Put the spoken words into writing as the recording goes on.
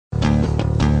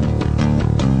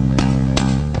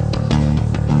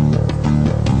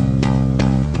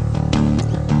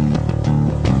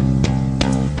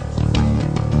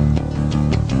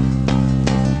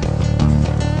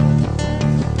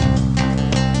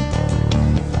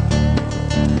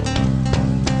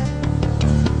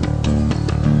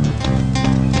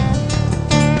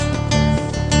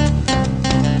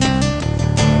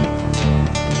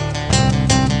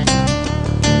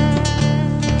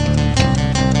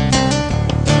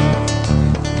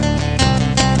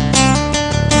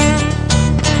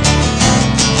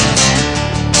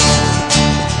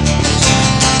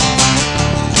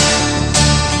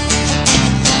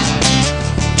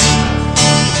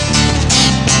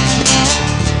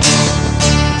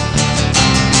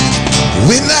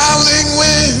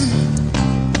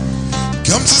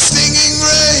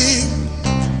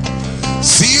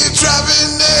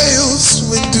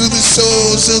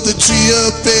shadows of the tree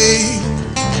of pain.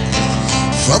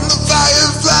 From the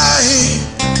firefly,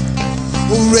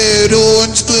 a red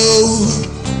orange glow.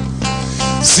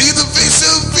 See the face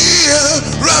of fear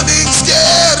running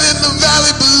scared in the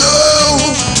valley below.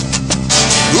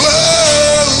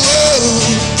 Whoa, whoa,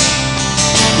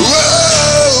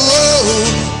 whoa, whoa.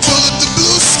 Pull at the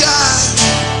blue sky,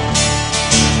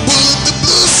 pull at the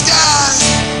blue sky,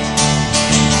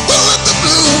 pull at the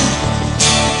blue,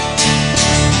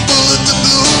 pull at the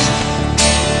blue.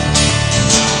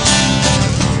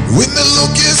 When the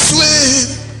locust wind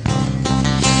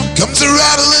comes a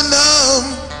rattling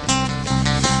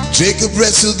Jacob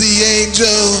wrestled the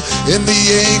angel, and the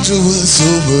angel was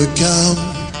overcome.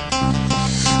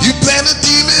 You plant a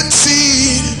demon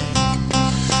seed,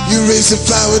 you raise a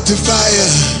flower to fire.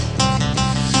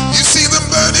 You see them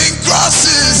burning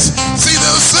crosses, see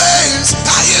those flames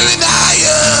higher and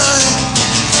higher.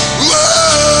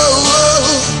 Whoa, whoa,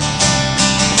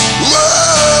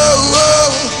 whoa,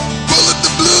 whoa. Pull at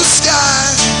the blue sky,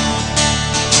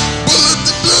 pull at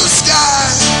the blue sky.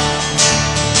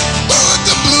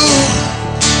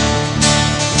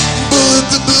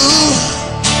 The blue.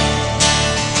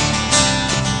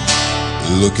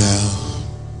 Look out,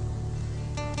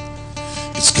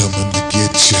 it's coming to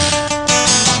get you.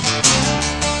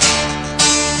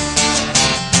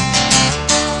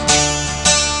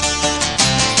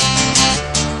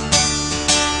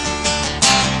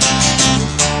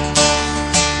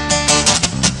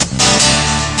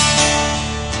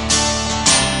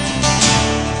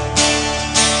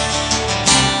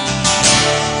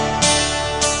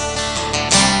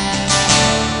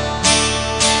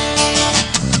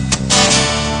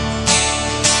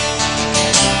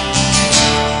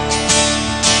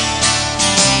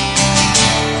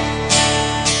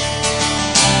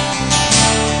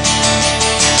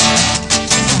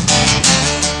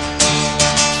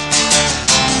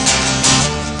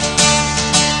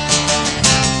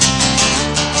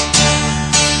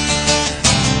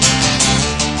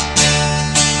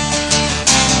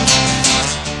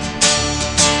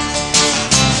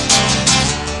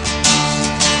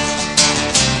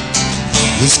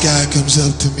 This guy comes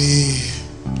up to me.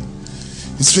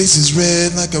 His face is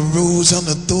red like a rose on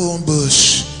a thorn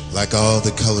bush, like all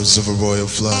the colors of a royal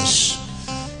flush.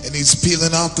 And he's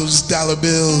peeling off those dollar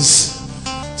bills,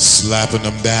 slapping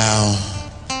them down.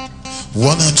 100,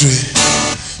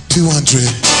 200,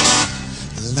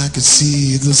 and I could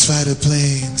see those fighter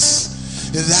planes.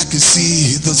 And I could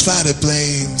see those fighter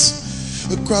planes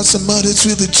across the mudders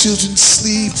where the children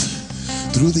sleep,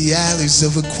 through the alleys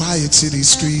of a quiet city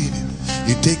street.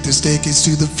 You take the staircase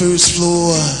to the first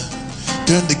floor,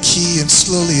 turn the key and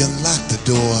slowly unlock the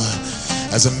door,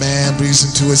 as a man breathes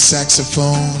into a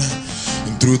saxophone,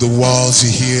 and through the walls you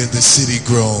hear the city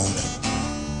groan.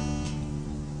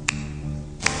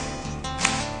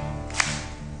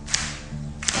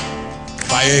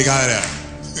 Vai, galera.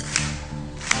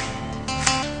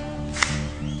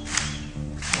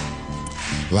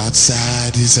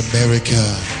 Outside is America.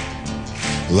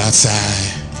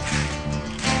 Outside.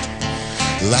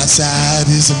 Outside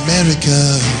is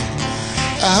America.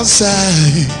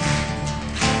 Outside.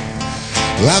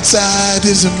 Outside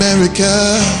is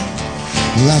America.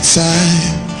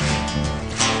 Outside.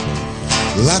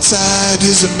 Outside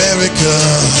is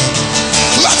America.